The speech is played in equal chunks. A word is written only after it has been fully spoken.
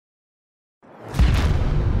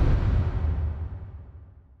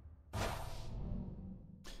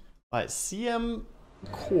My CM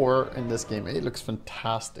core in this game, it looks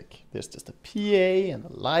fantastic. There's just a PA and a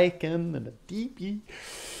Lycan and a DP.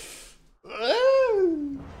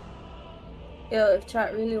 Yeah, if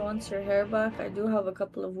chat really wants your hair back, I do have a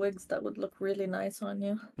couple of wigs that would look really nice on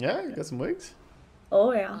you. Yeah, you got some wigs?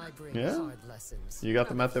 Oh yeah. Yeah? You got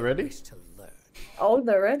them at the ready? Oh,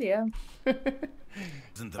 they're ready, yeah.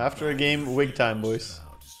 After a game, wig time, boys.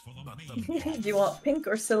 Do you want pink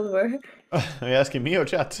or silver? Are you asking me or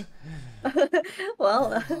chat?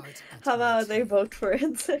 Well, how about they vote for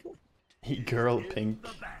it? E-girl pink.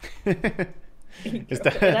 Is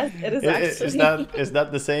that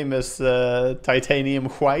the same as titanium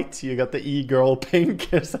white? You got the E-girl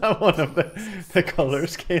pink. Is that one of the color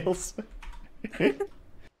scales?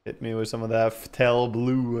 Hit me with some of that Ftel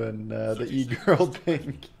blue and the E-girl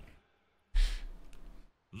pink.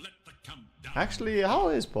 Actually, how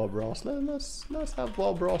is Bob Ross? Let's have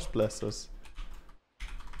Bob Ross bless us.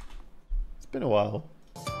 It's been a while.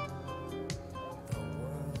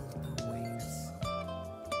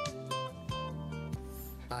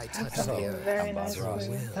 Hello, I'm Bob Ross.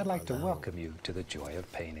 I'd like to welcome you to the Joy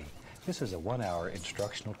of Painting. This is a 1-hour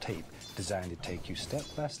instructional tape designed to take you step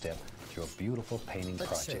by step through a beautiful painting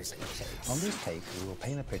project. On this tape, we will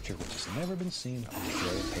paint a picture which has never been seen on the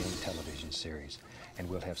Joy of Painting television series, and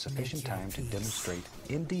we'll have sufficient time to demonstrate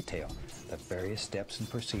in detail the various steps and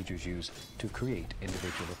procedures used to create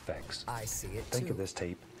individual effects. Think of this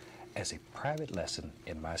tape as a private lesson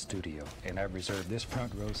in my studio, and I've reserved this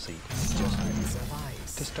front row seat just for you.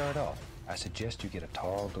 To start off, I suggest you get a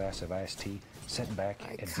tall glass of iced tea, sit back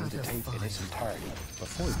and view the tape in its entirety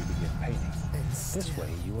before you begin painting. This way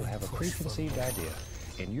you will have a preconceived idea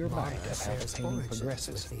in your mind of how the painting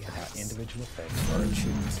progresses and how individual effects are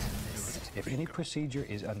achieved. If any procedure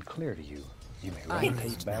is unclear to you, you may run the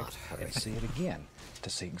tape back and see it again to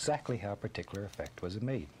see exactly how a particular effect was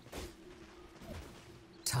made.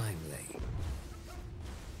 Timely.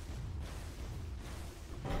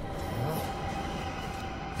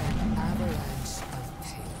 An avalanche of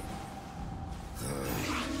pain.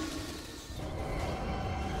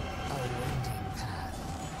 A winding path.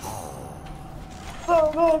 Go,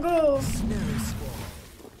 go, go! Snow squall.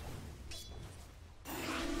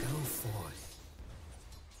 Go forth.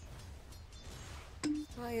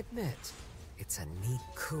 I admit, it's a neat,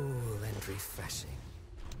 cool, and refreshing.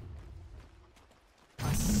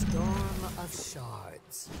 A storm of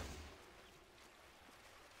shards.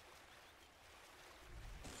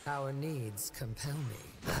 Our needs compel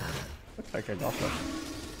me. Looks like I got that.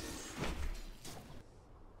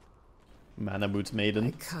 Mana Boots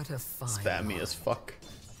Maiden. Spammy as fuck.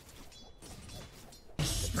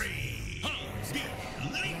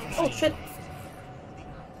 Oh shit.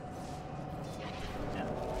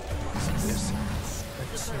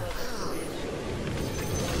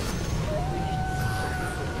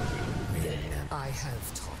 I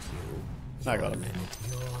have taught you. I got him.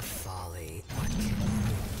 Your folly. What can you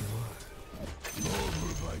endure?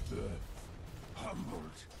 Humbled like that.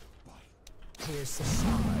 Humbled by. Here's the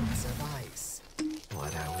shards of ice.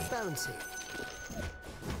 What are we? Bounty.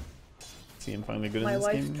 See him finally good My in this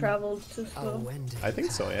wife game? traveled too slow. I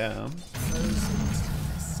think so, yeah.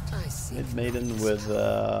 I see. Mid Maiden with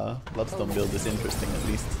Bloodstone build is interesting at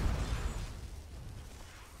least.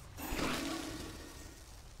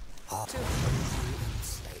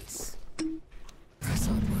 Press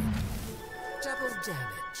onward. Double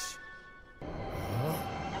damage.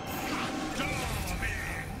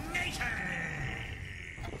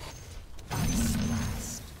 Ice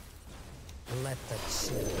blast. Let the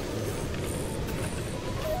chill.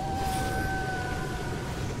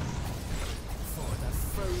 For the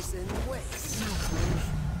frozen waste.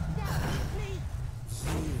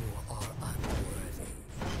 You are unworthy.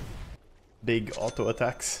 Big auto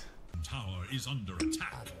attacks. Tower is under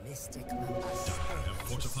attack. A mystic Have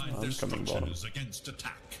fortified their coming bottom. structures against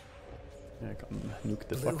attack. Yeah, come nuke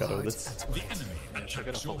the fuck out of this. The enemy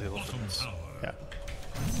attacks your bottom tower. Yeah.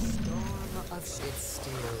 Storm of shit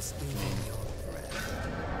steals even your breath.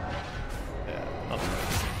 Yeah, not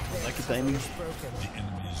like it's aiming. Broken. The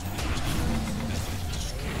enemy's middle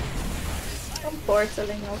I'm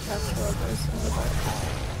portaling out passwords.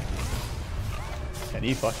 Can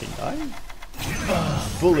he fucking die?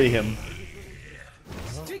 Bully him.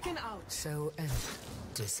 Stricken out. So and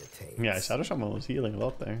dissipate. Yeah, Shadow Shaman was healing a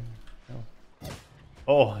lot there.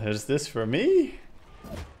 Oh, is this for me?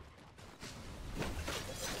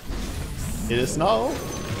 It is now.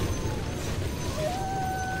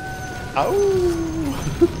 Ow!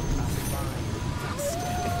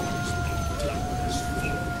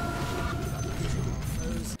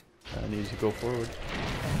 I need to go forward.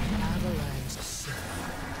 Avalanche.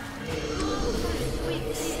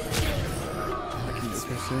 I can look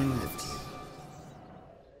her soon.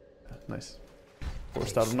 Nice.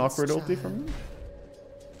 Forced out an awkward ulti from me.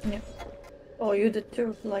 Yeah. Oh, you did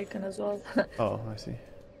too, Lycan as well. Oh, I see.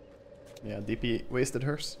 Yeah, DP wasted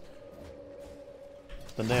hers.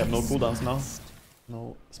 Then they have no cooldowns now.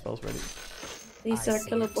 No spells ready. These are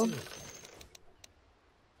killable.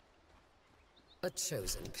 A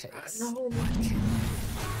chosen pace. No.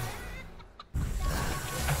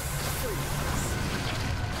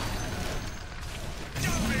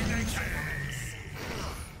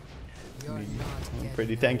 You're not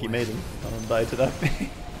Pretty tanky maiden. I don't die to that. no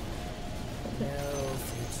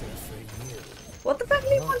future for you. What the fuck do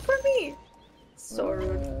you want from me? So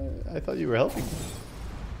rude. I thought you were helping.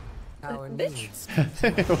 Our Bitch. needs.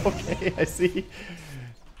 Okay, I see.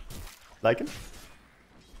 Like him?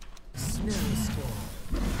 Snowstorm.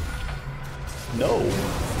 No.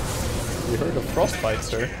 You heard of frostbite,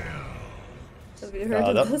 sir. Have you heard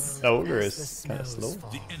of That this? ogre is kind of slow.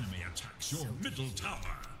 The enemy attacks your middle tower.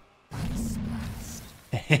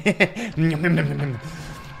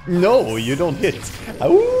 No, you don't hit.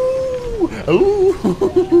 Ooh! Ooh!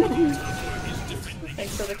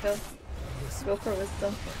 Thanks for the kill. Go for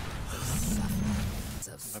wisdom.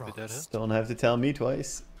 Maybe that hit. Don't have to tell me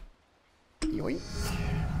twice. Yoink.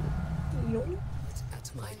 Yoink.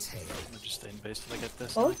 At my tail. I'm just stay in base till I get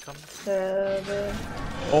this Oh. and I come. The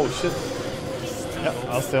Oh shit. Yeah,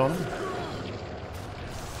 I'll stay on him.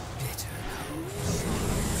 Bitter.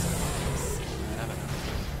 I have it.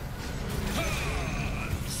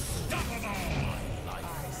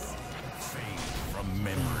 From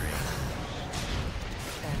memory.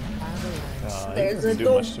 An avalanche. He There's doesn't a do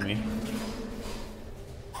dog. much to me.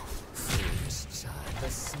 Foolish child. The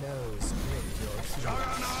snows break your heel.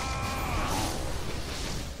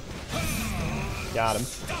 Got him.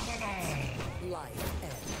 Life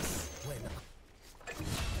ends when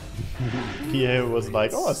He was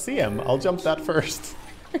like, oh, I see him. I'll jump that first.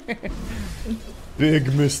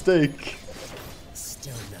 Big mistake.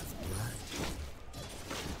 still enough blood.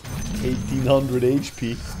 1800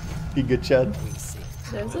 HP. Giga Chad. We seek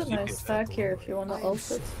There's a nice pack here if you wanna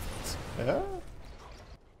ult it. Yeah.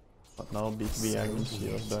 But now BTB Agnes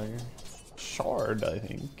Shield Dagger. Shard, I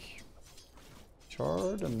think.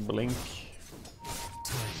 Shard and Blink.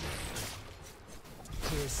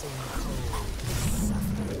 piercing cold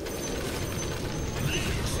suffering.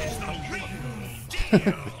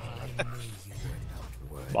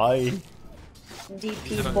 Bye.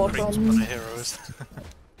 DP On bottom. the heroes.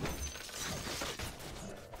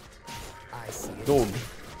 I see it. Dog.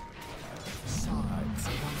 Shards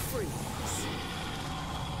of freeze.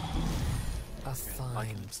 A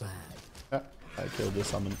fine plan. Yeah, I killed the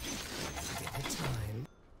summon. Give it time.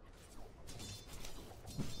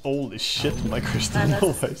 Holy shit, my crystal And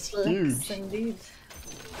nova that's is flex huge. indeed.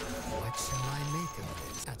 What shall I make of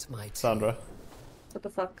it? At my tail. Sandra, What the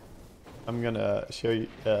fuck? I'm gonna share you,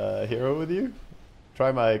 hero with you.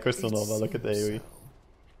 Try my crystal It nova, look at the seems AoE.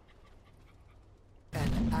 so.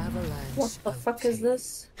 An avalanche What the of fuck is pain.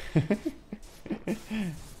 this? A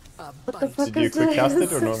What the bite fuck Did you is quick cast it or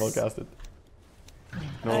this? normal cast it? I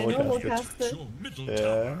Normal normal cast it. cast it. Your middle Yeah,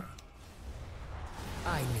 tower.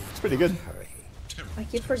 I need it's pretty good. hurry. I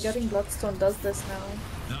keep forgetting Bloodstone does this now.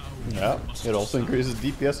 Now Yeah, it also increases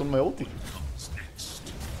DPS on my ulti. comes next.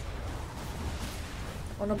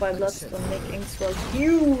 I wanna buy Bloodstone, make Inkswell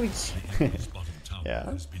huge! His bottom tower Yeah.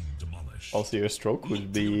 has been demolished. Also, your stroke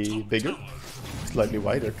would be bigger, slightly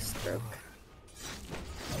wider. Stroke.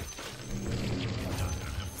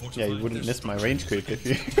 Yeah, you wouldn't miss my range creep if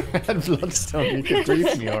you had Bloodstone. You could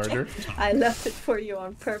creep me harder. I left it for you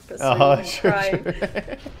on purpose so you Oh, won't sure, cry. sure.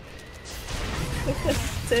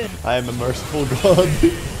 That's it. I am a merciful god.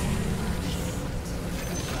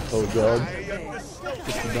 Oh god.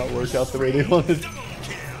 This did not work out the way they wanted. Look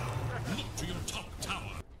to your top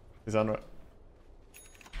tower. He's on right.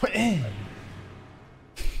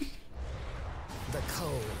 The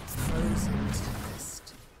cold, frozen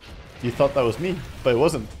tempest. You thought that was me, but it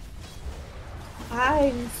wasn't.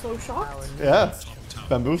 I'm so shocked. Yeah.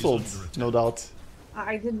 Bamboozled, no doubt.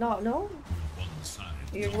 I did not know. One side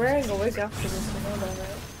You're wearing a wig after this, you know that,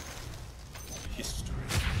 right? history.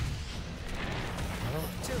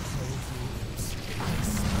 To hold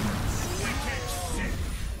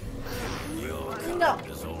you. No.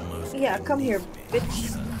 Yeah, come here,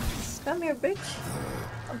 bitch. Come here, bitch.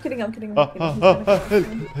 I'm kidding, I'm kidding, I'm kidding. He's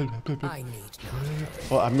gonna kill us. I need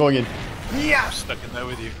not. Well, I'm going in. I'm stuck in there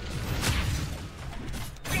with you.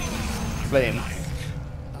 Flame. Oh,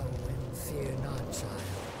 fear not, child.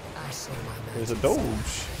 I show my There's a magic.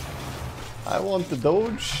 Doge. I want the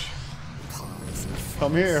Doge. Pause and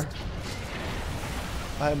Come here.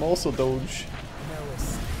 I'm also Doge. No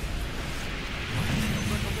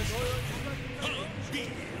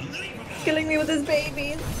escape. Killing me with his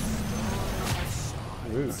babies.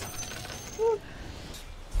 Rude.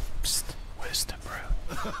 Psst. Wisdom, bro.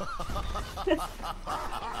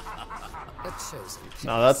 A chosen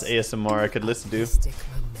Now that's ASMR I could listen to. stick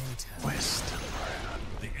momentum. Wisdom.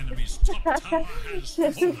 The enemy's top tower has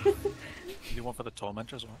fallen. You want for the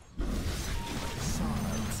tormentor as well?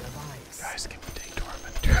 Shards of ice. Guys, can we take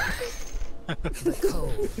Tormentor? The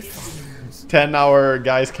cold fires. 10-hour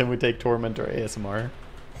guys, can we take Tormentor ASMR?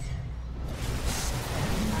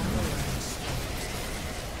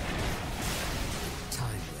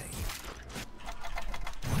 Timely.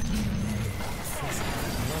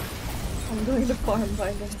 I'm doing the farm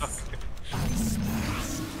violence.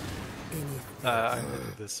 I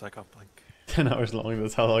did this, I got blank. 10 hours long,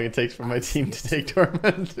 that's how long it takes for my team to take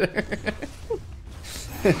Tormentor.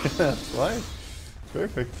 That's why.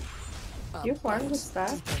 Perfect. You farmed with that?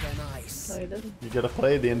 Deeper than ice. No, you didn't. You gotta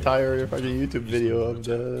play the entire fucking YouTube video of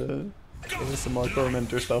the ASMR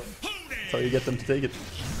Tormentor stuff. That's how you get them to take it.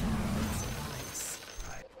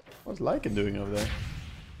 What's Lycan doing over there?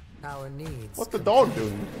 Our needs. What's the dog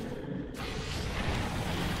doing?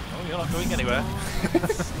 Oh, you're not going anywhere.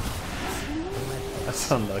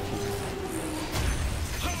 That's unlucky.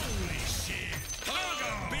 Holy shit!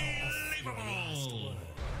 Unbelievable!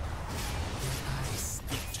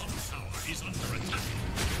 Your top tower is under attack.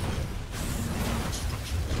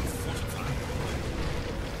 Structure fortified.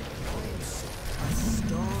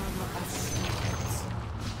 Storm of shards.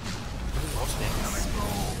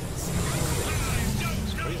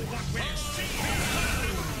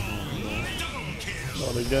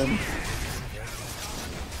 Not again.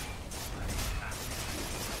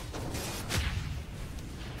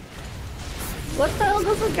 What the hell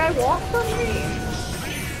does the guy walk from me?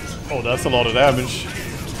 Oh, that's a lot of damage.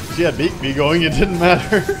 She had beat me going, it didn't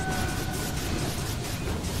matter.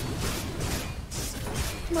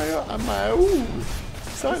 my ooh.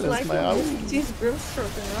 Silence Like my ooh. she's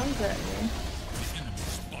Brimstroke and runs at me. The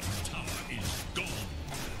enemy's bottom tower is gone.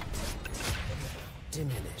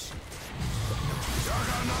 Diminish.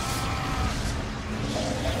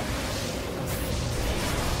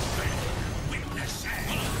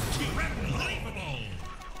 Unbelievable!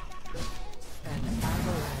 An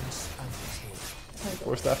avalanche of pain.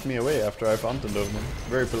 Forced staffed me away after I fountained over them.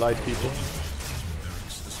 Very polite people.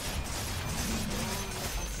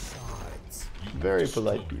 Shards. Very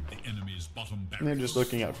polite people. The enemy's bottom And they're barracks. just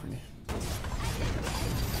looking out for me.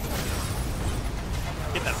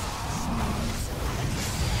 Get that.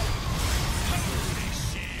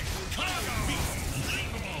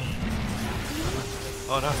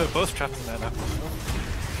 Oh no, they're both trapped in there now.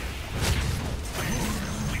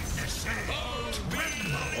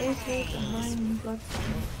 Ozzed and mine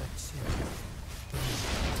Bloodstone.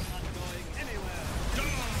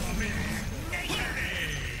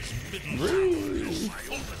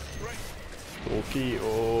 Toki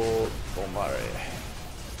o Tomare.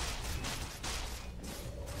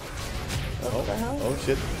 What the hell? Oh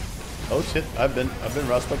shit. Oh shit. I've been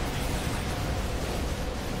rust up.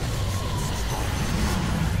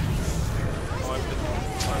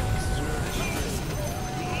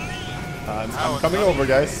 I'm coming over,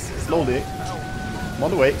 guys. Slowly. I'm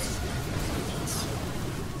on the way.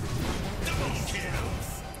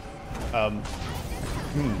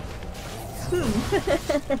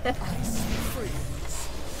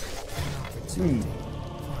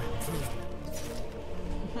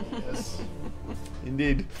 Yes.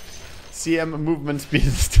 Indeed. CM movement speed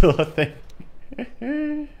is still a thing.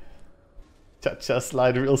 Cha-cha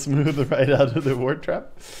slide real smooth right out of the ward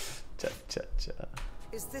trap. Cha-cha-cha.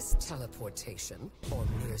 Is this teleportation or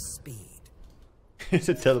mere speed? Is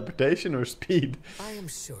it teleportation or speed? I am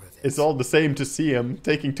sure of it. It's all the same to CM.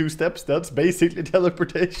 Taking 2 steps, that's basically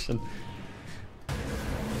teleportation.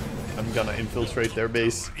 I'm gonna infiltrate their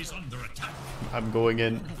base. Is under attack. I'm going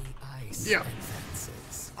in. The ice Yeah.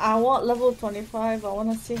 advances. I want level 25. I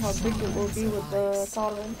want to see how big it will be with the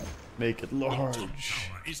talent. Make it large. Tower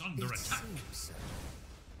is under It attack. seems so.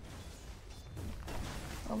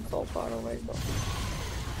 I'm so far away though.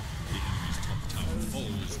 The enemy's top tower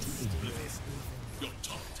falls to oblivion. Your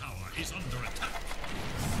top tower is under attack.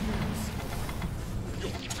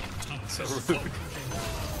 Your top tower So is rude.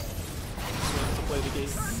 To play the game.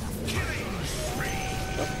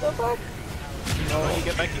 What the fuck? Oh, you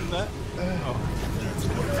get back in there?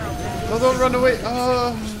 No, don't run away.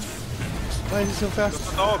 Why is he so fast?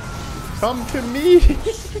 The dog! Come to me.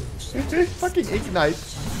 Fucking ignite.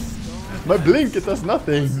 My blink, it does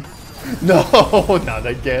nothing. No, not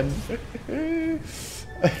again.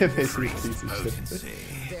 Basically, piece of shit.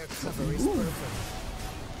 Their cover is broken.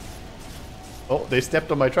 Oh, they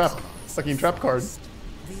stepped on my trap. Fucking trap card.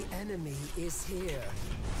 The enemy is here.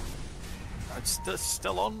 It's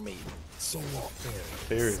still on me. So what?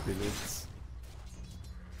 Seriously, dude.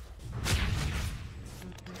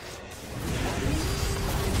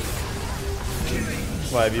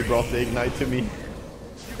 Why have you brought the ignite to me?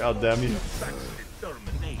 God damn you.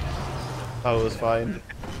 I was fine.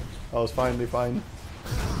 I was finally fine.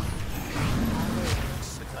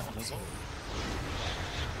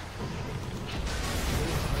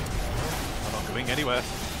 I'm not going anywhere.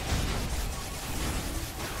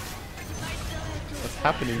 What's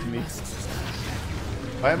happening to me?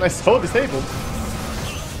 Why am I so disabled?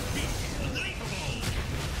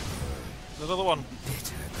 Another one.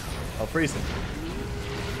 I'll freeze him.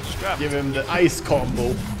 Scrap. Give him the ice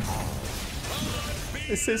combo.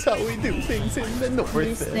 This is how we do things in the north.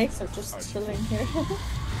 These snakes are just chilling here.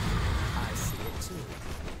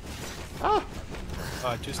 Ah!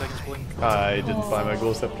 2 seconds blink. I didn't find my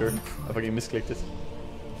gold scepter. I fucking misclicked it.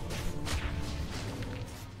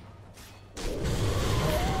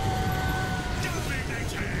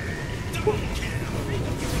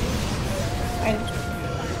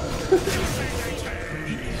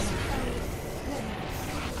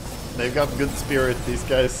 They've got good spirit, these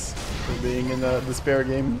guys, for being in a despair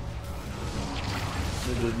game.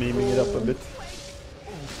 They're just memeing it up a bit.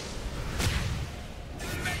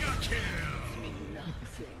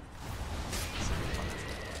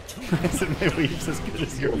 Is it my weaves as good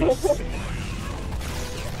as your weaves?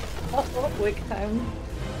 Oh, quick time.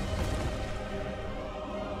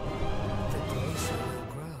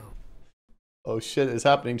 Oh shit, it's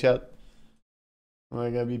happening, chat. Am I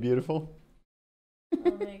gonna be beautiful?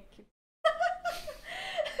 I'll make you.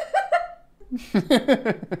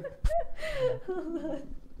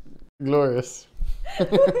 Glorious. Wait.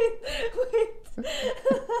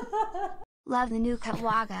 Love the new cut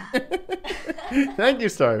Waga. Thank you,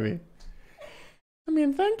 Starmy. I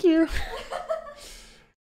mean, thank you.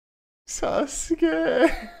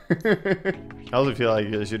 Sasuke. I also feel like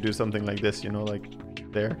I should do something like this, you know, like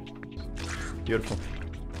there. Beautiful.